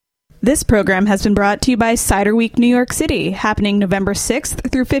This program has been brought to you by Cider Week New York City, happening November 6th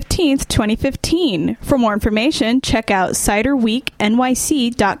through 15th, 2015. For more information, check out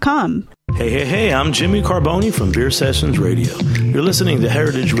ciderweeknyc.com. Hey, I'm Jimmy Carboni from Beer Sessions Radio. You're listening to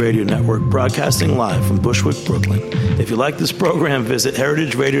Heritage Radio Network, broadcasting live from Bushwick, Brooklyn. If you like this program, visit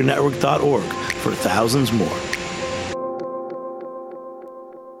heritageradionetwork.org for thousands more.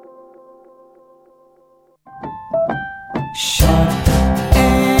 Sharp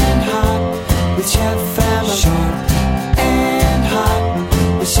and hot with Chef Family. Sharp and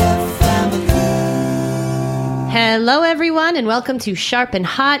hot with Chef Family. Hello, everyone, and welcome to Sharp and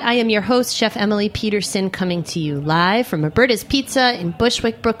Hot. I am your host, Chef Emily Peterson, coming to you live from Roberta's Pizza in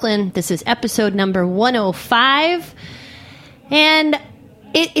Bushwick, Brooklyn. This is episode number 105, and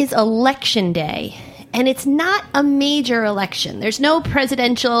it is Election Day. And it's not a major election. There's no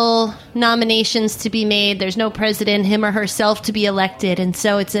presidential nominations to be made. There's no president, him or herself, to be elected. And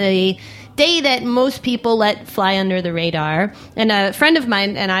so it's a day that most people let fly under the radar. And a friend of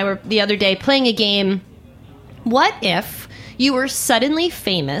mine and I were the other day playing a game. What if you were suddenly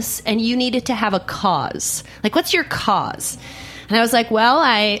famous and you needed to have a cause? Like, what's your cause? And I was like, well,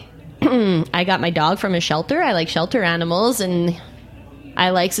 I got my dog from a shelter. I like shelter animals, and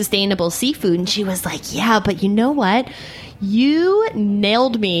I like sustainable seafood. And she was like, yeah, but you know what? You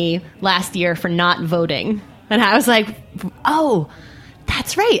nailed me last year for not voting. And I was like, oh,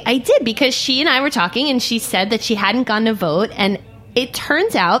 that's right. I did, because she and I were talking and she said that she hadn't gone to vote. And it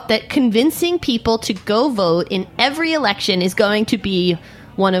turns out that convincing people to go vote in every election is going to be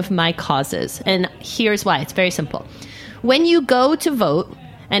one of my causes. And here's why. It's very simple. When you go to vote,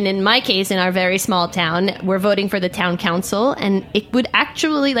 and in my case, in our very small town, we're voting for the town council. And it would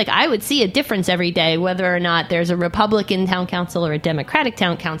actually, I would see a difference every day, whether or not there's a Republican town council or a Democratic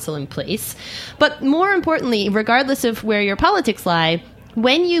town council in place. But more importantly, regardless of where your politics lie,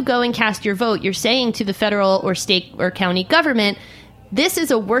 when you go and cast your vote, you're saying to the federal or state or county government, this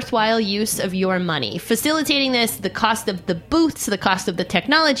is a worthwhile use of your money. Facilitating this, the cost of the booths, the cost of the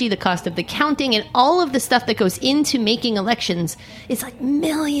technology, the cost of the counting, and all of the stuff that goes into making elections is like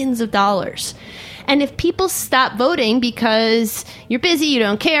millions of dollars. And if people stop voting because you're busy, you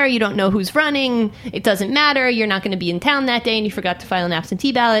don't care, you don't know who's running, it doesn't matter, you're not going to be in town that day and you forgot to file an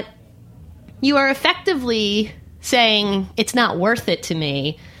absentee ballot, you are effectively saying it's not worth it to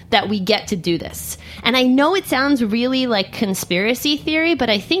me that we get to do this. And I know it sounds really like conspiracy theory, but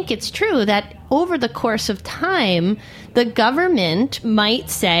I think it's true that over the course of time, the government might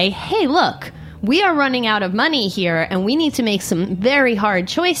say, hey, look, we are running out of money here and we need to make some very hard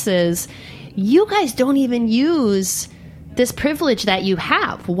choices. You guys don't even use this privilege that you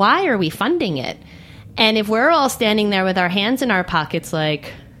have. Why are we funding it? And if we're all standing there with our hands in our pockets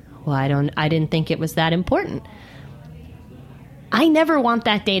like, well, I didn't think it was that important. I never want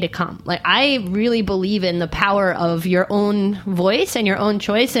that day to come. I really believe in the power of your own voice and your own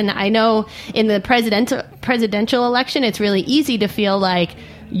choice. And I know in the presidential election, it's really easy to feel like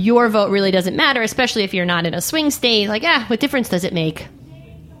your vote really doesn't matter, especially if you're not in a swing state. What difference does it make?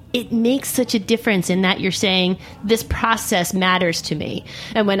 It makes such a difference in that you're saying this process matters to me.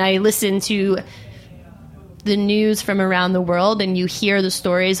 And when I listen to the news from around the world and you hear the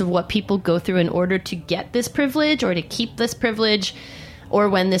stories of what people go through in order to get this privilege or to keep this privilege, or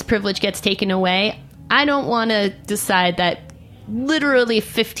when this privilege gets taken away, I don't want to decide that literally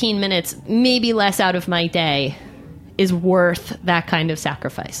 15 minutes, maybe less out of my day is worth that kind of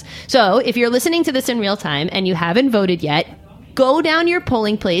sacrifice. So if you're listening to this in real time and you haven't voted yet, go down your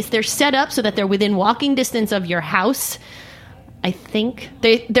polling place. They're set up so that they're within walking distance of your house. I think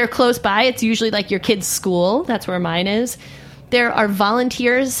they're close by. It's usually like your kid's school. That's where mine is. There are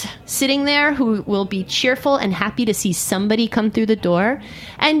volunteers sitting there who will be cheerful and happy to see somebody come through the door.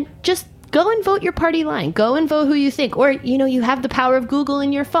 And just go and vote your party line. Go and vote who you think. Or, you have the power of Google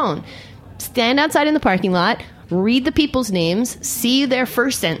in your phone. Stand outside in the parking lot, read the people's names, see their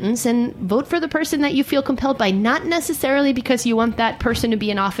first sentence, and vote for the person that you feel compelled by, not necessarily because you want that person to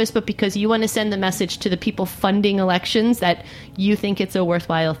be in office, but because you want to send the message to the people funding elections that you think it's a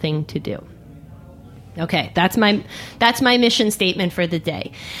worthwhile thing to do. Okay, that's my mission statement for the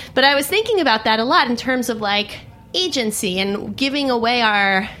day. But I was thinking about that a lot in terms of agency and giving away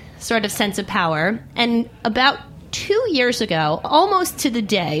our sort of sense of power. And about 2 years ago, almost to the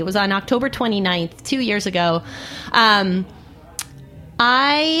day, it was on October 29th, 2 years ago,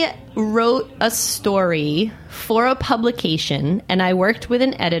 I wrote a story for a publication, and I worked with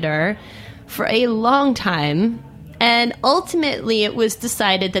an editor for a long time, and ultimately it was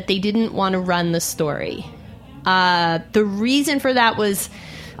decided that they didn't want to run the story. The reason for that was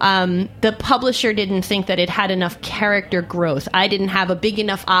The publisher didn't think that it had enough character growth. I didn't have a big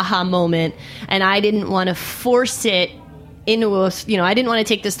enough aha moment, and I didn't want to force it into a, I didn't want to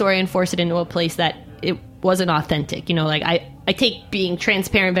take the story and force it into a place that it wasn't authentic. Like I take being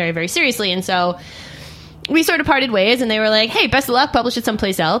transparent very, very seriously. And so we sort of parted ways, and they were like, hey, best of luck, publish it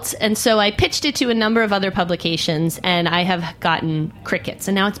someplace else. And so I pitched it to a number of other publications, and I have gotten crickets.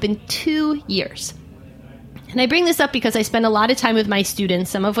 And now it's been 2 years. And I bring this up because I spend a lot of time with my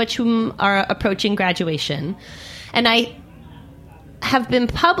students, some of which whom are approaching graduation. And I have been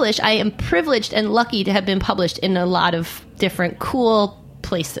published. I am privileged and lucky to have been published in a lot of different cool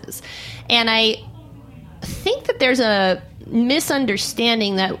places. And I think that there's a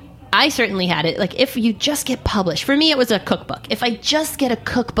misunderstanding that I certainly had it. Like, if you just get published, for me, it was a cookbook. If I just get a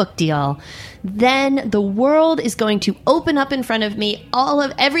cookbook deal, then the world is going to open up in front of me, all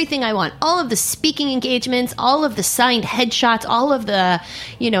of everything I want, all of the speaking engagements, all of the signed headshots, all of the,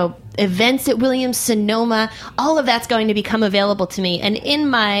 events at Williams-Sonoma, all of that's going to become available to me. And in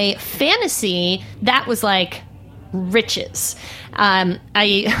my fantasy, that was like riches.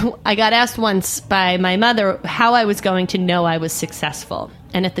 I got asked once by my mother how I was going to know I was successful.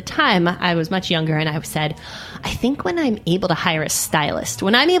 And at the time, I was much younger, and I said, I think when I'm able to hire a stylist,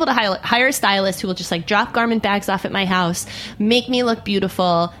 when I'm able to hire a stylist who will just like drop garment bags off at my house, make me look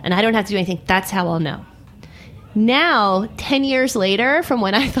beautiful, and I don't have to do anything, that's how I'll know. Now, 10 years later, from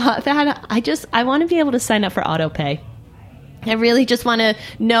when I thought that, I want to be able to sign up for autopay. I really just want to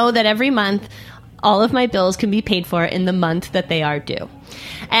know that every month, all of my bills can be paid for in the month that they are due.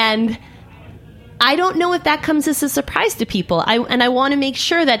 And I don't know if that comes as a surprise to people. I want to make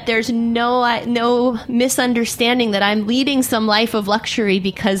sure that there's no misunderstanding that I'm leading some life of luxury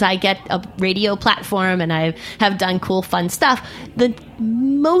because I get a radio platform and I have done cool, fun stuff. The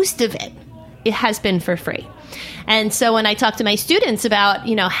most of it has been for free. And so when I talk to my students about,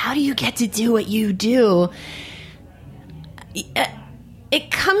 how do you get to do what you do, it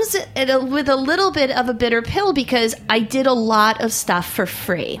comes with a little bit of a bitter pill because I did a lot of stuff for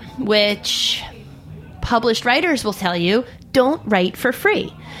free, which published writers will tell you, don't write for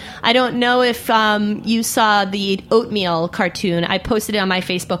free. I don't know if you saw the oatmeal cartoon. I posted it on my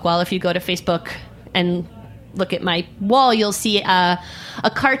Facebook wall. If you go to Facebook and look at my wall, you'll see a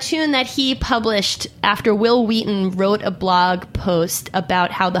cartoon that he published after Will Wheaton wrote a blog post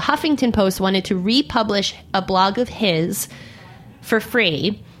about how the Huffington Post wanted to republish a blog of his for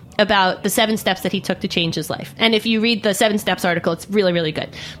free about the 7 steps that he took to change his life. And if you read the 7 steps article, it's really, really good.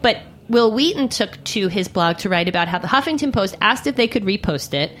 But Will Wheaton took to his blog to write about how the Huffington Post asked if they could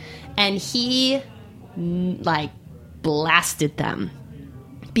repost it, and he blasted them.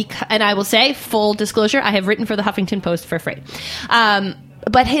 And I will say, full disclosure, I have written for the Huffington Post for free.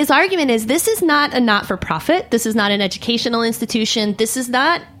 But his argument is, this is not a not-for-profit. This is not an educational institution. This is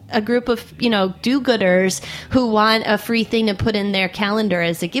not a group of, do-gooders who want a free thing to put in their calendar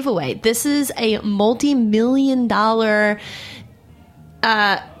as a giveaway. This is a multi-million-dollar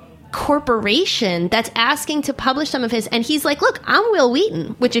corporation that's asking to publish some of his. And he's like, look, I'm Will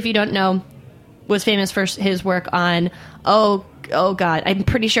Wheaton, which, if you don't know, was famous for his work on, oh God, I'm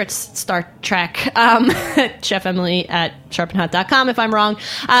pretty sure it's Star Trek. Chef Emily at sharpenhot.com if I'm wrong.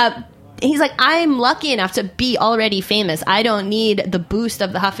 He's like, I'm lucky enough to be already famous. I don't need the boost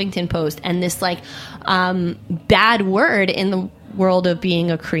of the Huffington Post and this bad word in the world of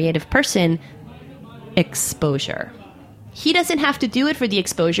being a creative person, exposure. He doesn't have to do it for the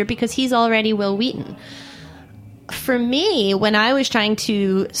exposure because he's already Will Wheaton. For me, when I was trying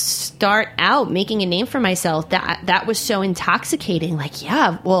to start out making a name for myself, that was so intoxicating. Like,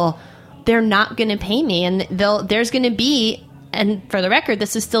 yeah, well, they're not going to pay me, and there's going to be, and for the record,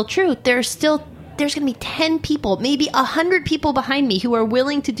 this is still true, there's going to be 10 people, maybe 100 people behind me who are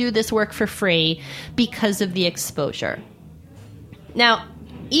willing to do this work for free because of the exposure. Now,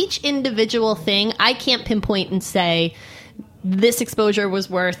 each individual thing, I can't pinpoint and say, this exposure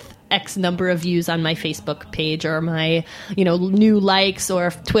was worth X number of views on my Facebook page or my, new likes or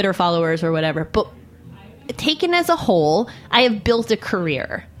Twitter followers or whatever. But taken as a whole, I have built a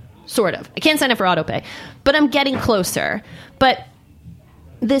career, sort of. I can't sign up for autopay, but I'm getting closer. But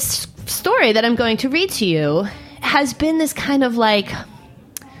this story that I'm going to read to you has been this kind of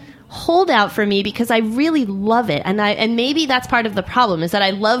holdout for me because I really love it. And maybe that's part of the problem, is that I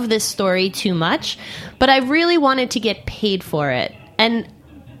love this story too much, but I really wanted to get paid for it. And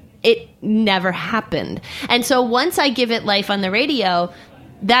it never happened. And so once I give it life on the radio,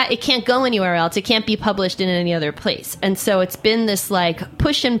 that it can't go anywhere else. It can't be published in any other place. And so it's been this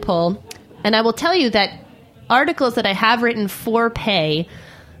push and pull. And I will tell you that articles that I have written for pay,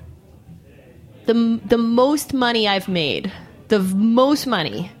 the most money I've made The most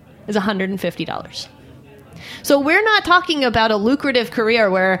money is $150. So we're not talking about a lucrative career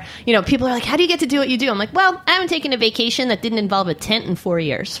where, people are like, how do you get to do what you do? I'm like, well, I haven't taken a vacation that didn't involve a tent in 4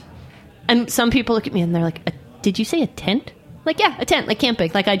 years. And some people look at me and they're like, did you say a tent? Like, yeah, a tent, like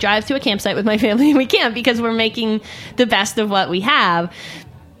camping. Like, I drive to a campsite with my family and we camp because we're making the best of what we have.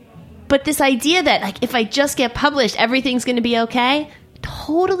 But this idea that, like, if I just get published, everything's going to be okay,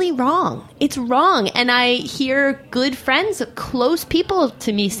 totally wrong. It's wrong. And I hear good friends, close people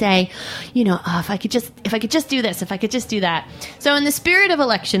to me say, if I could just do this, if I could just do that. So in the spirit of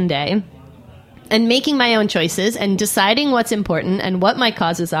Election Day and making my own choices and deciding what's important and what my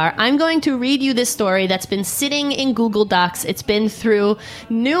causes are, I'm going to read you this story that's been sitting in Google Docs. It's been through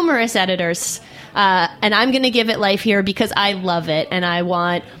numerous editors. And I'm going to give it life here because I love it. And I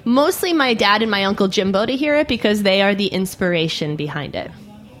want mostly my dad and my Uncle Jimbo to hear it because they are the inspiration behind it.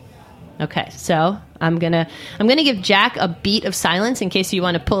 Okay, so I'm going to give Jack a beat of silence in case you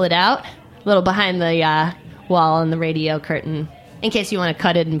want to pull it out. A little behind the wall on the radio curtain. In case you want to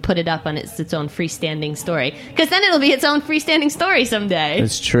cut it and put it up on its own freestanding story. Because then it'll be its own freestanding story someday.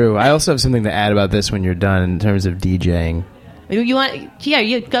 It's true. I also have something to add about this when you're done in terms of DJing. You want? Yeah,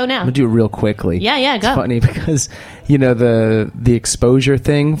 you go now. I'm gonna do it real quickly. Yeah, go. It's funny because the exposure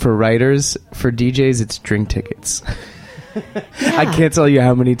thing for writers, for DJs, it's drink tickets. Yeah. I can't tell you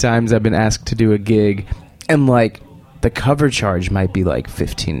how many times I've been asked to do a gig, and like the cover charge might be like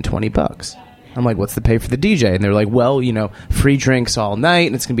 $15-$20. I'm like, what's the pay for the DJ? And they're like, well, free drinks all night,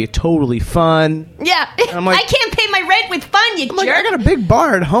 and it's going to be totally fun. Yeah. And I'm like, I can't pay my rent with fun, you jerk. Like, I got a big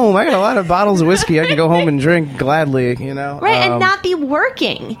bar at home. I got a lot of bottles of whiskey. I can go home and drink gladly, Right, and not be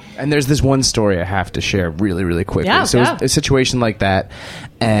working. And there's this one story I have to share really, really quickly. Yeah, so it was a situation like that.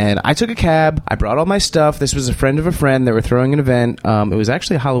 And I took a cab. I brought all my stuff. This was a friend of a friend. They were throwing an event. It was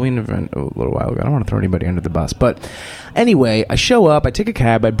actually a Halloween event a little while ago. I don't want to throw anybody under the bus. But anyway, I show up. I take a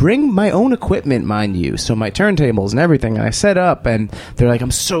cab. I bring my own equipment, mind you. So my turntables and everything. And I set up. And they're like, I'm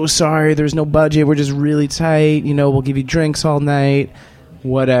so sorry. There's no budget. We're just really tight. We'll give you drinks all night.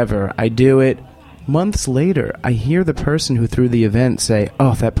 Whatever. I do it. Months later, I hear the person who threw the event say,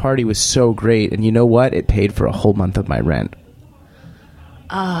 oh, that party was so great. And you know what? It paid for a whole month of my rent.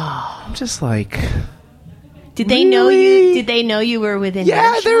 Oh. I'm just like, did they know you? Did they know you were within?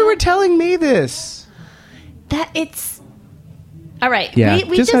 Yeah, they were telling me this. That it's all right. Yeah,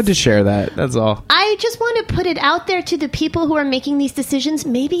 we just had to share that. That's all. I just want to put it out there to the people who are making these decisions.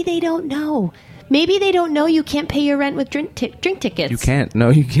 Maybe they don't know. Maybe they don't know you can't pay your rent with drink tickets. You can't. No,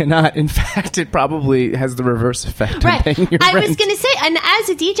 you cannot. In fact, it probably has the reverse effect. Right. Paying your I rent. was going to say, and as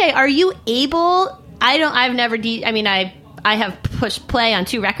a DJ, are you able? I've never. I have pushed play on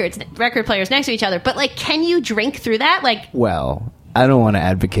two record players next to each other, but like, can you drink through that? Like, well, I don't want to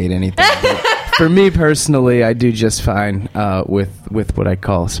advocate anything. But for me personally, I do just fine with what I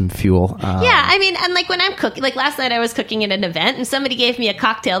call some fuel. Yeah, and like when I'm cooking, like last night I was cooking at an event, and somebody gave me a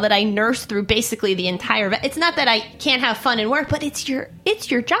cocktail that I nursed through basically the entire event. It's not that I can't have fun and work, but it's your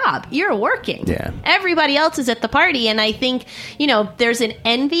job. You're working. Yeah. Everybody else is at the party, and I think there's an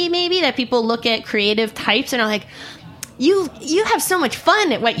envy maybe that people look at creative types and are like, You have so much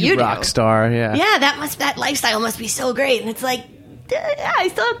fun at what you do. Rock star, yeah. Yeah, that lifestyle must be so great. And it's like, yeah, I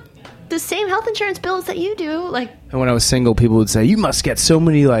still have the same health insurance bills that you do. Like, and when I was single, people would say, you must get so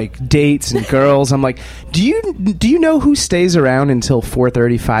many like dates and girls. I'm like, do you know who stays around until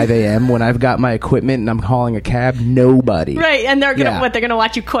 4:35 a.m. when I've got my equipment and I'm calling a cab? Nobody. Right, and they're gonna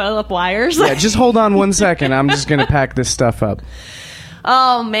watch you coil up wires. Yeah, just hold on 1 second. I'm just gonna pack this stuff up.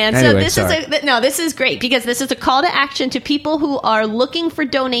 Oh man! Anyway, so this is great because this is a call to action to people who are looking for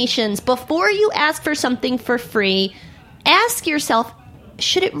donations. Before you ask for something for free, ask yourself,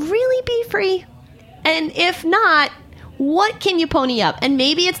 should it really be free? And if not, what can you pony up? And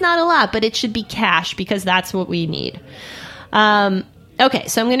maybe it's not a lot, but it should be cash because that's what we need. Okay,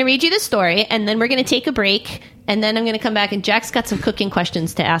 so I'm going to read you the story, and then we're going to take a break, and then I'm going to come back, and Jack's got some cooking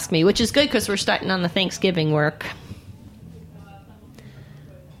questions to ask me, which is good because we're starting on the Thanksgiving work.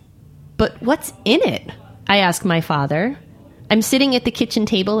 But what's in it? I ask my father. I'm sitting at the kitchen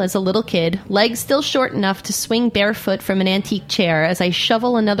table as a little kid, legs still short enough to swing barefoot from an antique chair as I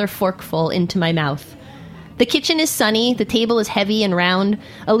shovel another forkful into my mouth. The kitchen is sunny, the table is heavy and round.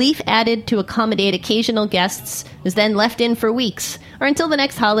 A leaf added to accommodate occasional guests is then left in for weeks, or until the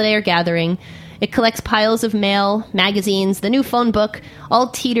next holiday or gathering. It collects piles of mail, magazines, the new phone book, all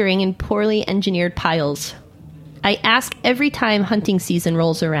teetering in poorly engineered piles. I ask every time hunting season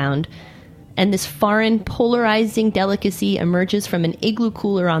rolls around, and this foreign, polarizing delicacy emerges from an igloo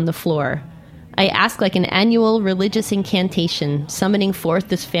cooler on the floor. I ask like an annual religious incantation, summoning forth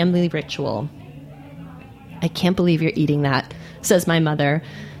this family ritual. I can't believe you're eating that. says my mother,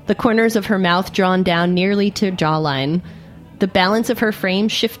 the corners of her mouth drawn down nearly to jawline. The balance of her frame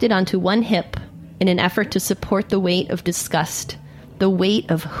shifted onto one hip in an effort to support the weight of disgust. The weight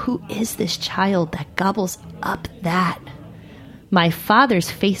of who is this child that gobbles up that? My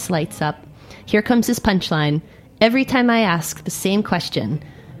father's face lights up. Here comes his punchline. Every time I ask the same question,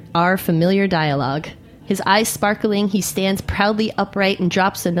 our familiar dialogue. His eyes sparkling, he stands proudly upright and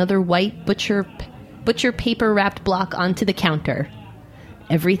drops another white butcher paper-wrapped block onto the counter.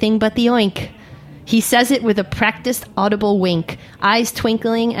 Everything but the oink. He says it with a practiced audible wink, eyes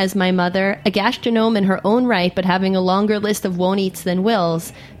twinkling as my mother, a gastronome in her own right but having a longer list of won't-eats than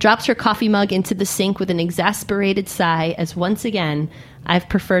wills, drops her coffee mug into the sink with an exasperated sigh as once again I've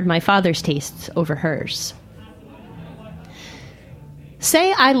preferred my father's tastes over hers.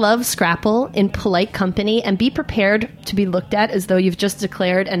 Say I love Scrapple in polite company and be prepared to be looked at as though you've just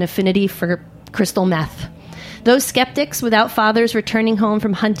declared an affinity for crystal meth. Those skeptics without fathers returning home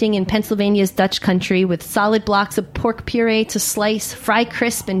from hunting in Pennsylvania's Dutch country with solid blocks of pork puree to slice, fry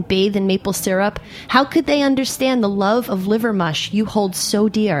crisp, and bathe in maple syrup, how could they understand the love of liver mush you hold so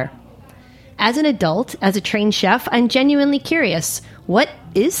dear? As an adult, as a trained chef, I'm genuinely curious. What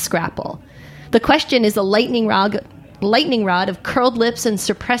is Scrapple? The question is a lightning rod of curled lips and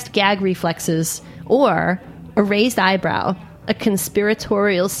suppressed gag reflexes, or a raised eyebrow, a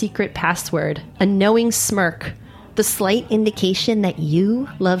conspiratorial secret password, a knowing smirk, the slight indication that you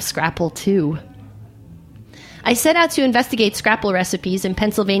love Scrapple too. I set out to investigate Scrapple recipes in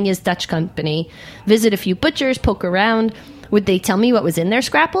Pennsylvania's Dutch company, visit a few butchers, poke around. Would they tell me what was in their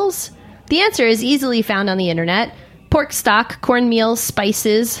Scrapples? The answer is easily found on the internet. Pork stock, cornmeal,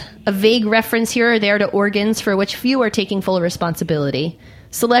 spices, a vague reference here or there to organs for which few are taking full responsibility.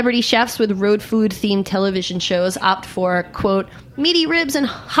 Celebrity chefs with road food-themed television shows opt for, quote, meaty ribs and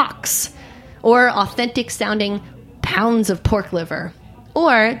hocks, or authentic-sounding pounds of pork liver,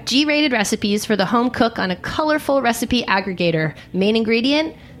 or G-rated recipes for the home cook on a colorful recipe aggregator. Main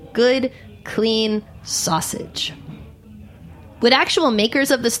ingredient, good, clean sausage. Would actual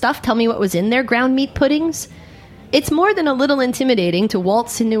makers of the stuff tell me what was in their ground meat puddings? It's more than a little intimidating to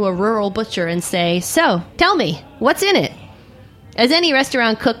waltz into a rural butcher and say, so, tell me, what's in it? As any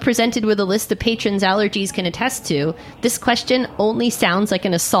restaurant cook presented with a list of patrons' allergies can attest to, this question only sounds like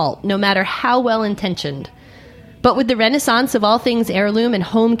an assault, no matter how well-intentioned. But with the renaissance of all things heirloom and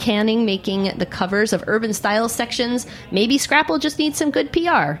home canning making the covers of urban style sections, maybe Scrapple just needs some good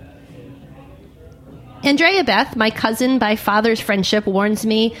PR. Andrea Beth, my cousin by father's friendship, warns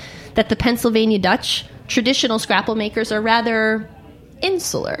me that the Pennsylvania Dutch, traditional Scrapple makers, are rather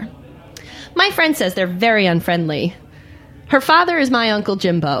insular. My friend says they're very unfriendly. Her father is my Uncle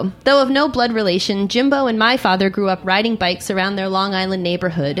Jimbo. Though of no blood relation, Jimbo and my father grew up riding bikes around their Long Island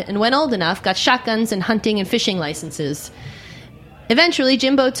neighborhood, and when old enough, got shotguns and hunting and fishing licenses. Eventually,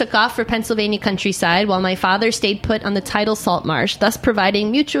 Jimbo took off for Pennsylvania countryside, while my father stayed put on the tidal salt marsh, thus providing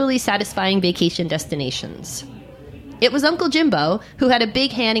mutually satisfying vacation destinations. It was Uncle Jimbo who had a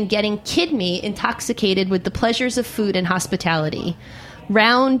big hand in getting Kid Me intoxicated with the pleasures of food and hospitality.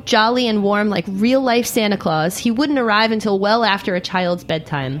 Round, jolly, and warm like real-life Santa Claus, he wouldn't arrive until well after a child's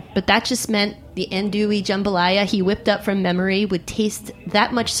bedtime. But that just meant the andouille jambalaya he whipped up from memory would taste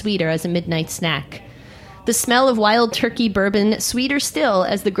that much sweeter as a midnight snack. The smell of wild turkey bourbon sweeter still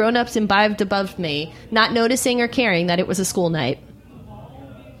as the grown-ups imbibed above me, not noticing or caring that it was a school night.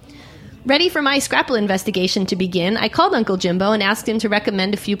 Ready for my Scrapple investigation to begin, I called Uncle Jimbo and asked him to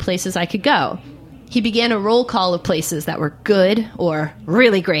recommend a few places I could go. He began a roll call of places that were good or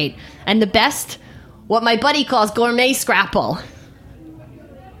really great, and the best, what my buddy calls gourmet Scrapple.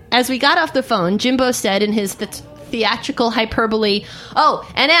 As we got off the phone, Jimbo said in his theatrical hyperbole, "Oh,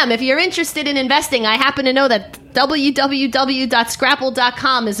 and if you're interested in investing, I happen to know that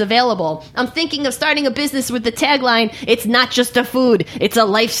www.scrapple.com is available. I'm thinking of starting a business with the tagline, it's not just a food, it's a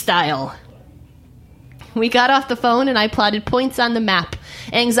lifestyle." We got off the phone and I plotted points on the map,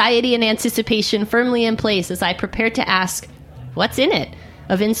 anxiety and anticipation firmly in place as I prepared to ask, what's in it,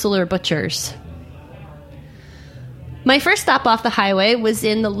 of insular butchers. My first stop off the highway was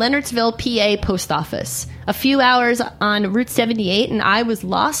in the Leonardsville, PA post office. A few hours on Route 78 and I was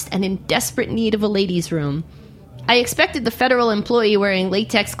lost and in desperate need of a ladies' room. I expected the federal employee wearing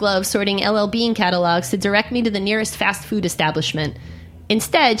latex gloves sorting LL Bean catalogs to direct me to the nearest fast food establishment.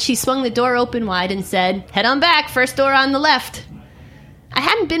 Instead, she swung the door open wide and said, "Head on back, first door on the left." I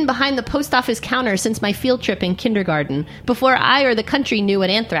hadn't been behind the post office counter since my field trip in kindergarten, before I or the country knew what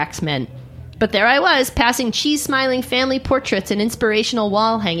anthrax meant. But there I was, passing cheese-smiling family portraits and inspirational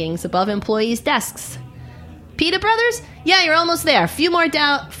wall hangings above employees' desks. "Pita Brothers? Yeah, you're almost there. Few more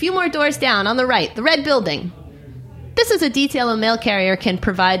doors down, on the right, the red building." This is a detail a mail carrier can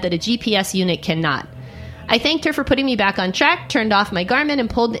provide that a GPS unit cannot. I thanked her for putting me back on track, turned off my Garmin, and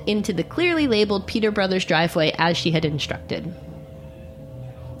pulled into the clearly labeled Peter Brothers driveway as she had instructed.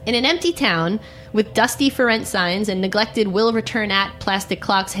 In an empty town, with dusty for rent signs and neglected will return at plastic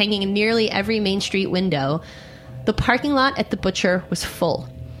clocks hanging in nearly every Main Street window, the parking lot at the butcher was full.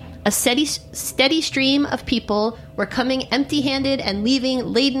 A steady stream of people were coming empty-handed and leaving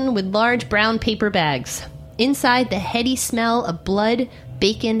laden with large brown paper bags. Inside, the heady smell of blood,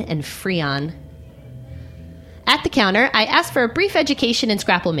 bacon, and Freon. At the counter, I asked for a brief education in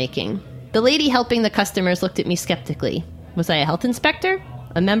scrapple making. The lady helping the customers looked at me skeptically. Was I a health inspector?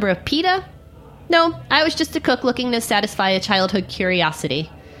 A member of PETA? No, I was just a cook looking to satisfy a childhood curiosity.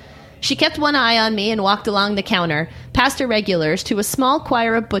 She kept one eye on me and walked along the counter, past her regulars, to a small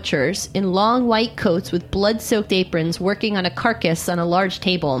choir of butchers in long white coats with blood-soaked aprons working on a carcass on a large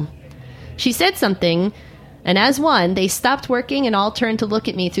table. She said something, and as one, they stopped working and all turned to look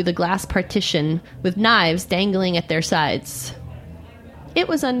at me through the glass partition, with knives dangling at their sides. It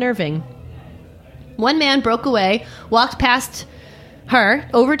was unnerving. One man broke away, walked past her,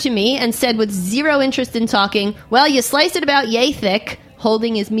 over to me, and said with zero interest in talking, "Well, you sliced it about yay thick,"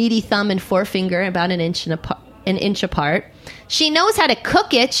 holding his meaty thumb and forefinger about an inch apart. "She knows how to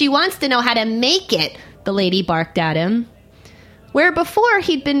cook it. She wants to know how to make it," the lady barked at him. Where before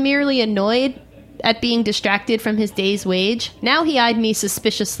he'd been merely annoyed at being distracted from his day's wage, now he eyed me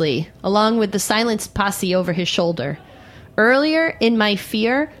suspiciously, along with the silenced posse over his shoulder. Earlier, in my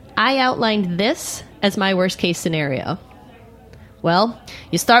fear, I outlined this as my worst-case scenario. "Well,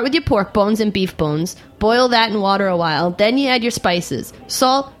 you start with your pork bones and beef bones, boil that in water a while, then you add your spices,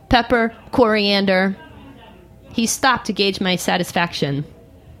 salt, pepper, coriander." He stopped to gauge my satisfaction.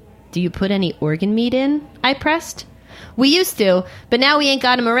 "Do you put any organ meat in?" I pressed. "We used to, but now we ain't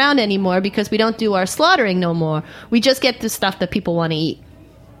got 'em around anymore because we don't do our slaughtering no more. We just get the stuff that people want to eat."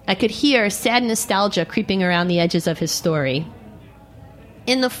 I could hear sad nostalgia creeping around the edges of his story.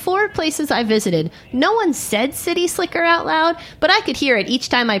 In the 4 places I visited, no one said city slicker out loud, but I could hear it each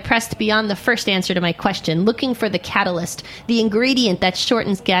time I pressed beyond the first answer to my question, looking for the catalyst, the ingredient that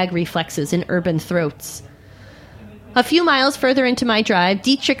shortens gag reflexes in urban throats. A few miles further into my drive,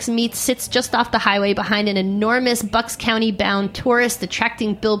 Dietrich's Meats sits just off the highway behind an enormous Bucks County-bound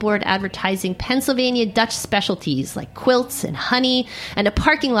tourist-attracting billboard advertising Pennsylvania Dutch specialties like quilts and honey, and a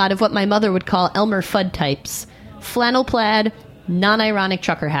parking lot of what my mother would call Elmer Fudd types. Flannel-plaid, non-ironic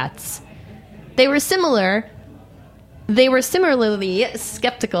trucker hats. They were similarly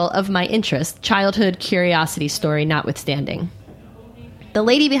skeptical of my interest, childhood curiosity story notwithstanding. The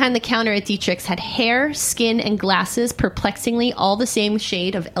lady behind the counter at Dietrich's had hair, skin, and glasses perplexingly all the same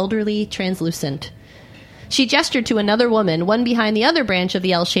shade of elderly translucent. She gestured to another woman, one behind the other branch of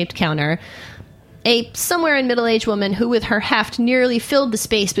the L-shaped counter, a somewhere in middle-aged woman who with her heft nearly filled the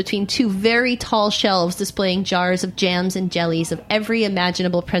space between 2 very tall shelves displaying jars of jams and jellies of every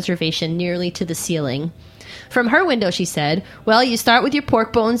imaginable preservation nearly to the ceiling. From her window, she said, "Well, you start with your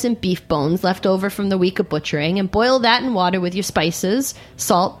pork bones and beef bones left over from the week of butchering and boil that in water with your spices,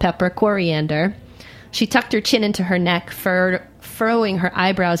 salt, pepper, coriander." She tucked her chin into her neck, furrowing her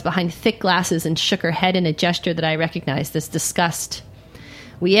eyebrows behind thick glasses, and shook her head in a gesture that I recognized as disgust.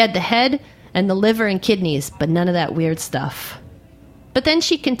 "We add the head and the liver and kidneys, but none of that weird stuff." But then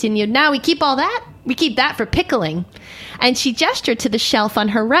she continued, "Now we keep all that? We keep that for pickling." And she gestured to the shelf on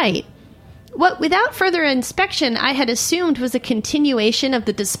her right. What, without further inspection, I had assumed was a continuation of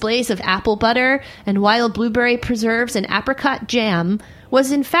the displays of apple butter and wild blueberry preserves and apricot jam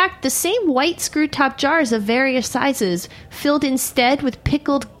was in fact the same white screw-top jars of various sizes, filled instead with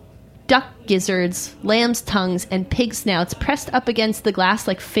pickled duck gizzards, lamb's tongues, and pig snouts pressed up against the glass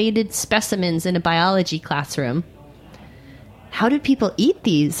like faded specimens in a biology classroom. "How do people eat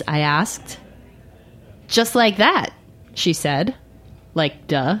these?" I asked. "Just like that," she said. Like,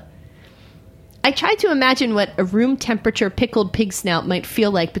 duh. I tried to imagine what a room-temperature pickled pig snout might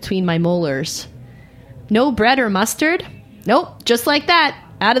feel like between my molars. "No bread or mustard?" "Nope, just like that,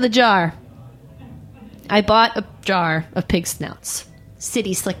 out of the jar." I bought a jar of pig snouts.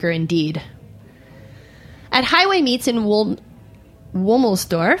 City slicker indeed. At Highway Meats in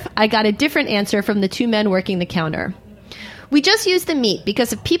Wommelsdorf, I got a different answer from the 2 men working the counter. "We just use the meat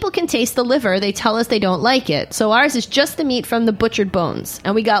because if people can taste the liver, they tell us they don't like it. So ours is just the meat from the butchered bones.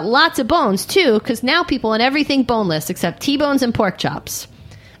 And we got lots of bones, too, because now people want everything boneless except T-bones and pork chops."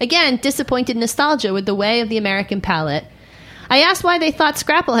 Again, disappointed nostalgia with the way of the American palate. I asked why they thought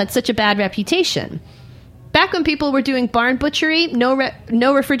scrapple had such a bad reputation. Back when people were doing barn butchery,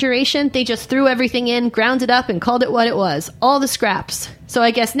 no refrigeration, they just threw everything in, ground it up, and called it what it was. All the scraps. So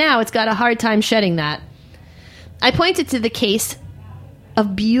I guess now it's got a hard time shedding that. I pointed to the case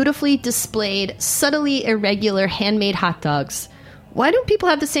of beautifully displayed, subtly irregular handmade hot dogs. Why don't people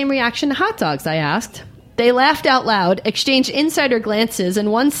have the same reaction to hot dogs, I asked. They laughed out loud, exchanged insider glances,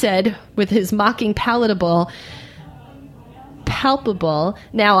 and one said, with his mocking palpable,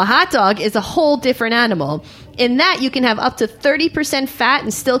 now a hot dog is a whole different animal. In that, you can have up to 30% fat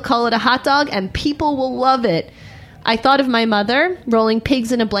and still call it a hot dog, and people will love it. I thought of my mother rolling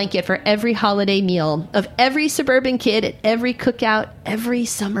pigs in a blanket for every holiday meal, of every suburban kid at every cookout, every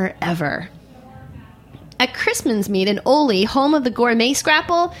summer ever. At Christmas meat in Ole, home of the gourmet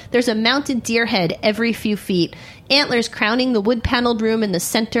scrapple, there's a mounted deer head every few feet, antlers crowning the wood-paneled room in the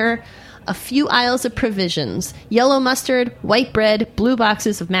center, a few aisles of provisions, yellow mustard, white bread, blue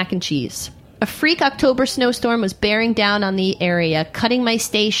boxes of mac and cheese. A freak October snowstorm was bearing down on the area, cutting my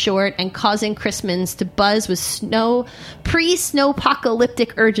stay short and causing Christmas to buzz with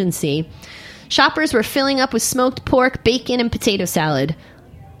pre-snowpocalyptic urgency. Shoppers were filling up with smoked pork, bacon, and potato salad.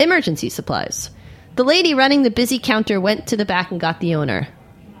 Emergency supplies. The lady running the busy counter went to the back and got the owner.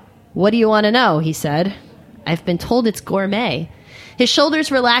 "What do you want to know?" he said. "I've been told it's gourmet." His shoulders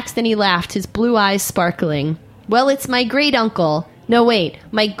relaxed and he laughed, his blue eyes sparkling. "Well, it's my great-uncle. No, wait,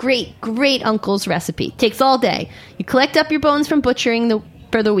 my great-great-uncle's recipe. Takes all day. You collect up your bones from butchering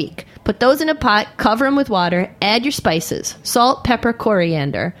for the week. Put those in a pot, cover them with water, add your spices, salt, pepper,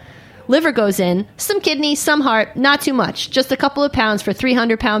 coriander. Liver goes in, some kidney, some heart, not too much, just a couple of pounds for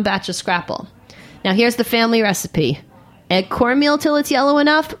 300-pound batch of scrapple. Now here's the family recipe. Add cornmeal till it's yellow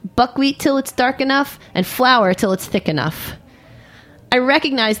enough, buckwheat till it's dark enough, and flour till it's thick enough." I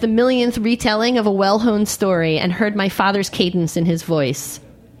recognized the millionth retelling of a well-honed story and heard my father's cadence in his voice.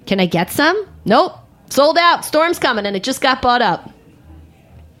 "Can I get some?" "Nope. Sold out. Storm's coming and it just got bought up."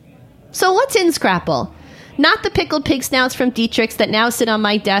 So what's in Scrapple? Not the pickled pig snouts from Dietrich's that now sit on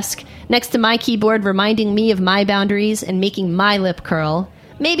my desk next to my keyboard reminding me of my boundaries and making my lip curl.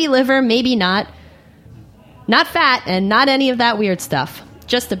 Maybe liver, maybe not. Not fat and not any of that weird stuff.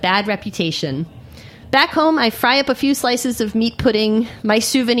 Just a bad reputation. Back home, I fry up a few slices of meat pudding, my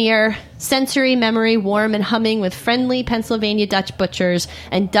souvenir, sensory memory warm and humming with friendly Pennsylvania Dutch butchers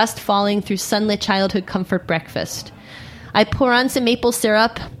and dust falling through sunlit childhood comfort breakfast. I pour on some maple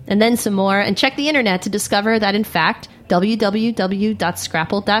syrup and then some more and check the internet to discover that, in fact,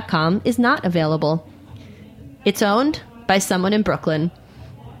 www.scrapple.com is not available. It's owned by someone in Brooklyn.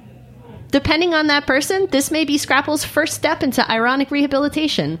 Depending on that person, this may be Scrapple's first step into ironic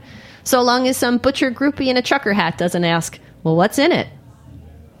rehabilitation. So long as some butcher groupie in a trucker hat doesn't ask, "Well, what's in it?"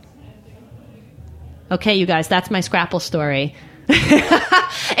 Okay, you guys, that's my Scrapple story.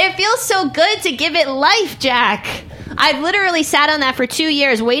 It feels so good to give it life, Jack. I've literally sat on that for 2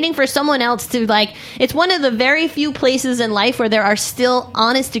 years waiting for someone else to, it's one of the very few places in life where there are still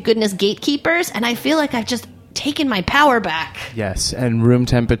honest-to-goodness gatekeepers, and I feel like I've just taken my power back. Yes, and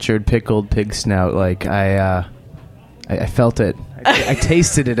room-temperatured pickled pig snout. I felt it. I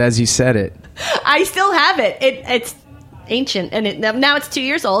tasted it as you said it. I still have it. It's ancient, and now it's 2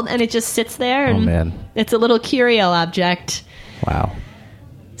 years old, and it just sits there. And man, it's a little curio object. Wow.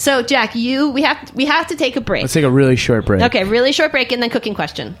 So, Jack, we have to take a break. Let's take a really short break. Okay, really short break, and then cooking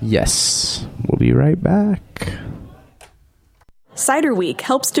question. Yes, we'll be right back. Cider Week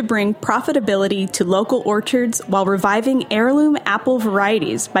helps to bring profitability to local orchards while reviving heirloom apple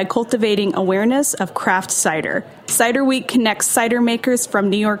varieties by cultivating awareness of craft cider. Cider Week connects cider makers from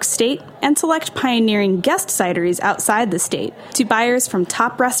New York State and select pioneering guest cideries outside the state to buyers from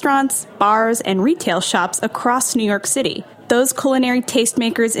top restaurants, bars, and retail shops across New York City. Those culinary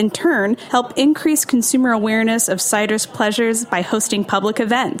tastemakers, in turn, help increase consumer awareness of cider's pleasures by hosting public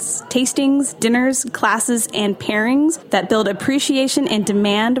events, tastings, dinners, classes, and pairings that build appreciation and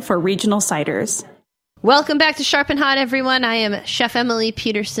demand for regional ciders. Welcome back to Sharp and Hot, everyone. I am Chef Emily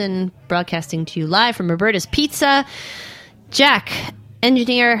Peterson, broadcasting to you live from Roberta's Pizza. Jack,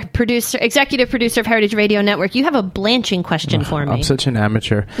 engineer, producer, executive producer of Heritage Radio Network, you have a blanching question for me. I'm such an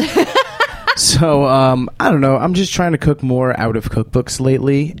amateur. So, I don't know. I'm just trying to cook more out of cookbooks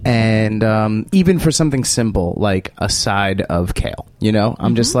lately. And even for something simple, like a side of kale,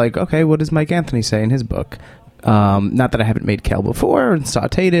 I'm just like, okay, what does Mike Anthony say in his book? Not that I haven't made kale before and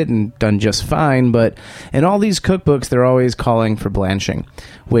sauteed it and done just fine, but in all these cookbooks, they're always calling for blanching,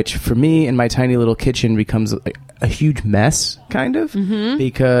 which for me in my tiny little kitchen becomes a huge mess, kind of,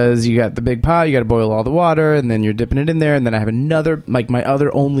 because you got the big pot, you got to boil all the water, and then you're dipping it in there, and then I have another, my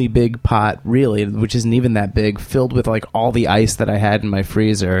other only big pot, really, which isn't even that big, filled with all the ice that I had in my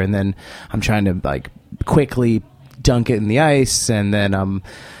freezer, and then I'm trying to quickly dunk it in the ice, and then I'm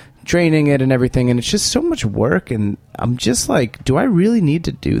draining it and everything, and it's just so much work, and I'm just like, do I really need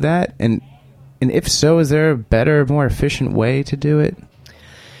to do that? And And if so, is there a better, more efficient way to do it?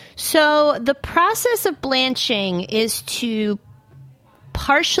 So the process of blanching is to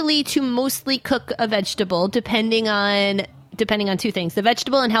partially to mostly cook a vegetable, depending on two things: the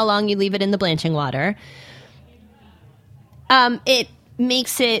vegetable and how long you leave it in the blanching water. It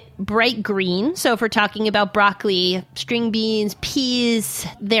makes it bright green. So if we're talking about broccoli, string beans, peas,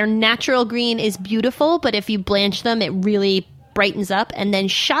 their natural green is beautiful, but if you blanch them, it really brightens up. And then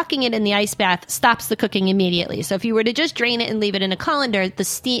shocking it in the ice bath stops the cooking immediately. So if you were to just drain it and leave it in a colander,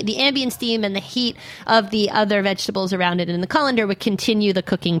 the ambient steam and the heat of the other vegetables around it in the colander would continue the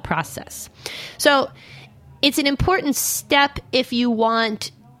cooking process. So it's an important step if you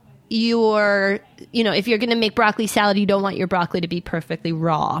want if you're going to make broccoli salad, you don't want your broccoli to be perfectly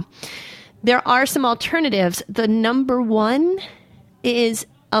raw. There are some alternatives. The number one is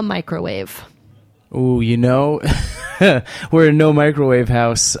a microwave. Ooh, we're a no microwave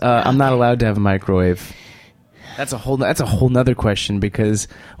house. I'm not allowed to have a microwave. That's a whole nother question, because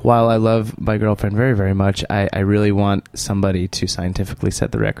while I love my girlfriend very, very much, I really want somebody to scientifically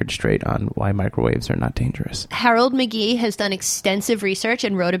set the record straight on why microwaves are not dangerous. Harold McGee has done extensive research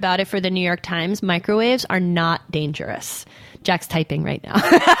and wrote about it for the New York Times. Microwaves are not dangerous. Jack's typing right now.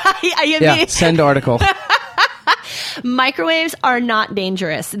 Yeah, send article. Microwaves are not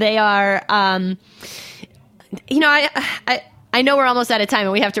dangerous. They are, I know we're almost out of time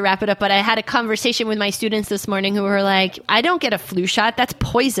and we have to wrap it up, but I had a conversation with my students this morning who were like, I don't get a flu shot. That's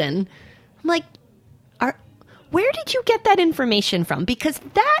poison. I'm like, where did you get that information from? Because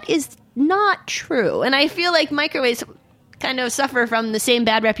that is not true. And I feel like microwaves kind of suffer from the same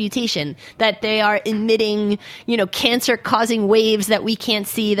bad reputation, that they are emitting, cancer-causing waves that we can't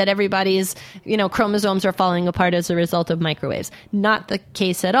see, that everybody's, chromosomes are falling apart as a result of microwaves. Not the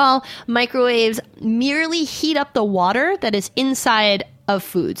case at all. Microwaves merely heat up the water that is inside of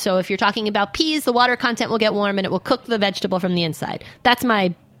food. So if you're talking about peas, the water content will get warm and it will cook the vegetable from the inside. That's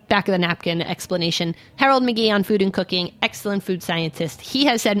my back of the napkin explanation. Harold McGee on Food and Cooking, excellent food scientist. He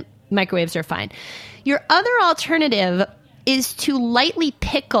has said microwaves are fine. Your other alternative is to lightly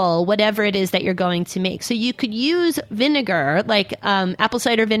pickle whatever it is that you're going to make. So you could use vinegar, like apple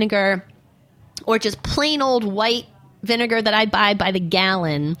cider vinegar, or just plain old white vinegar that I buy by the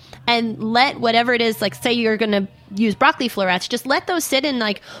gallon, and let whatever it is, like say you're going to use broccoli florets, just let those sit in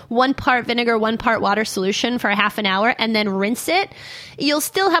like 1 part vinegar, 1 part water solution for half an hour, and then rinse it. You'll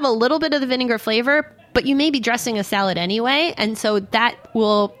still have a little bit of the vinegar flavor, but you may be dressing a salad anyway, and so that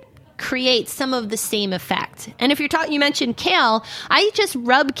will create some of the same effect. And if you're talking, you mentioned kale, I just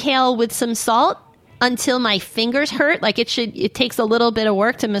rub kale with some salt until my fingers hurt. Like it takes a little bit of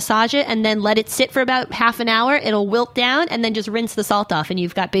work to massage it, and then let it sit for about half an hour. It'll wilt down, and then just rinse the salt off, and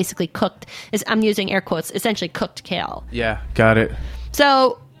you've got basically cooked, I'm using air quotes, essentially cooked kale. Yeah, got it.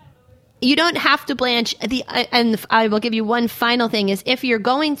 So you don't have to blanch and I will give you one final thing is, if you're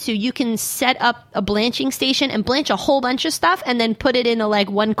going to, you can set up a blanching station and blanch a whole bunch of stuff and then put it in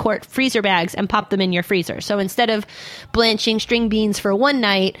 1 quart freezer bags and pop them in your freezer. So instead of blanching string beans for one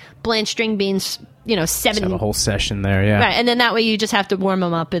night, blanch string beans, 7. Just have a whole session there, yeah. Right, and then that way you just have to warm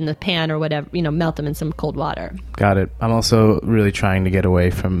them up in the pan or whatever, melt them in some cold water. Got it. I'm also really trying to get away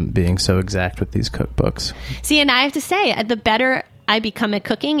from being so exact with these cookbooks. See, and I have to say, the better I become at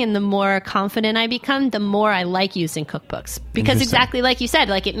cooking and the more confident I become, the more I like using cookbooks, because exactly like you said,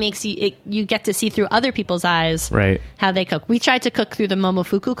 it makes you get to see through other people's eyes, right, how they cook. We tried to cook through the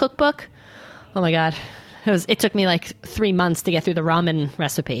Momofuku cookbook. Oh my God. It took me 3 months to get through the ramen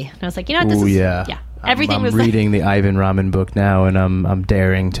recipe. And I was like, this is everything. I'm reading the Ivan ramen book now, and I'm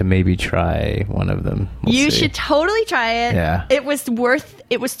daring to maybe try one of them. You should totally try it. Yeah. It was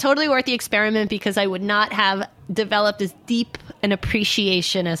totally worth the experiment, because I would not have developed as deep an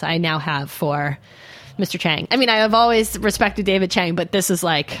appreciation as I now have for Mr. Chang. I mean, I have always respected David Chang, but this is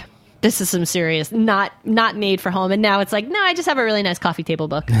some serious, not made for home. And now it's no, I just have a really nice coffee table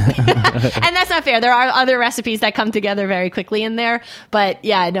book. And that's not fair. There are other recipes that come together very quickly in there. But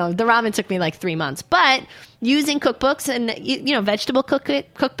yeah, no, the ramen took me 3 months. But using cookbooks and, vegetable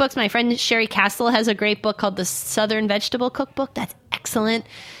cookbooks, my friend Sherry Castle has a great book called The Southern Vegetable Cookbook. That's excellent.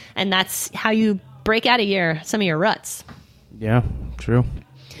 And that's how you break out of some of your ruts. Yeah, true.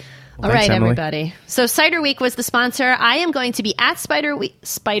 All right, everybody. So Cider Week was the sponsor. I am going to be at Spider Week.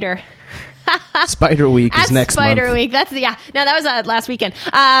 Spider Week is next Spider month. Week. That's no, that was last weekend.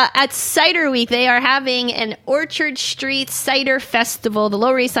 At Cider Week, they are having an Orchard Street Cider Festival, the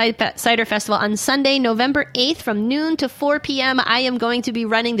Lower East Side Cider Festival, on Sunday, November 8th from noon to 4 p.m. I am going to be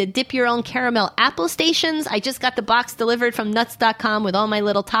running the Dip Your Own Caramel Apple stations. I just got the box delivered from nuts.com with all my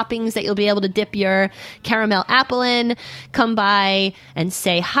little toppings that you'll be able to dip your caramel apple in. Come by and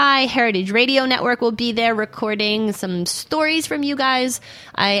say hi. Heritage Radio Network will be there recording some stories from you guys.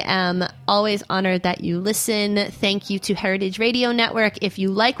 I am always honored that you listen. Thank you to Heritage Radio Network. If you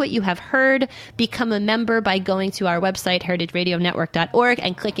like what you have heard, become a member by going to our website, heritageradionetwork.org,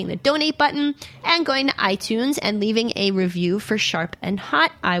 and clicking the donate button and going to iTunes and leaving a review for Sharp and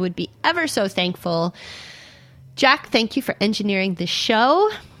Hot. I would be ever so thankful. Jack, thank you for engineering the show.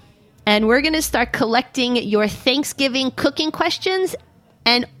 And we're going to start collecting your Thanksgiving cooking questions.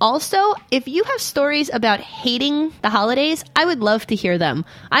 And also, if you have stories about hating the holidays, I would love to hear them.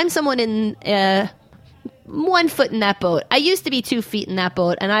 I'm someone in 1 foot in that boat. I used to be 2 feet in that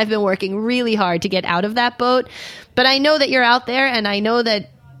boat, and I've been working really hard to get out of that boat. But I know that you're out there, and I know that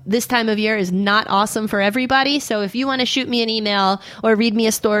this time of year is not awesome for everybody. So if you want to shoot me an email or read me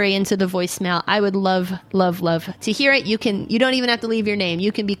a story into the voicemail, I would love, love, love to hear it. You don't even have to leave your name.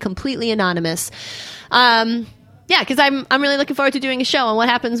 You can be completely anonymous. Yeah, because I'm really looking forward to doing a show on what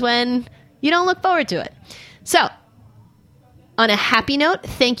happens when you don't look forward to it. So, on a happy note,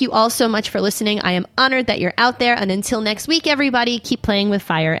 thank you all so much for listening. I am honored that you're out there. And until next week, everybody, keep playing with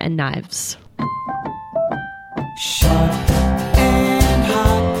fire and knives.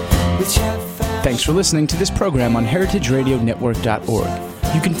 Thanks for listening to this program on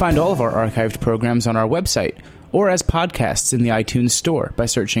heritageradionetwork.org. You can find all of our archived programs on our website or as podcasts in the iTunes Store by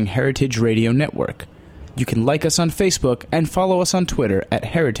searching Heritage Radio Network. You can like us on Facebook and follow us on Twitter at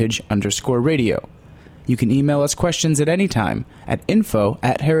 @heritage_radio. You can email us questions at any time at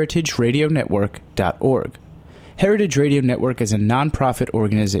info@heritageradionetwork.org. Heritage Radio Network is a non-profit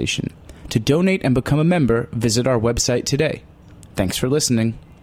organization. To donate and become a member, visit our website today. Thanks for listening.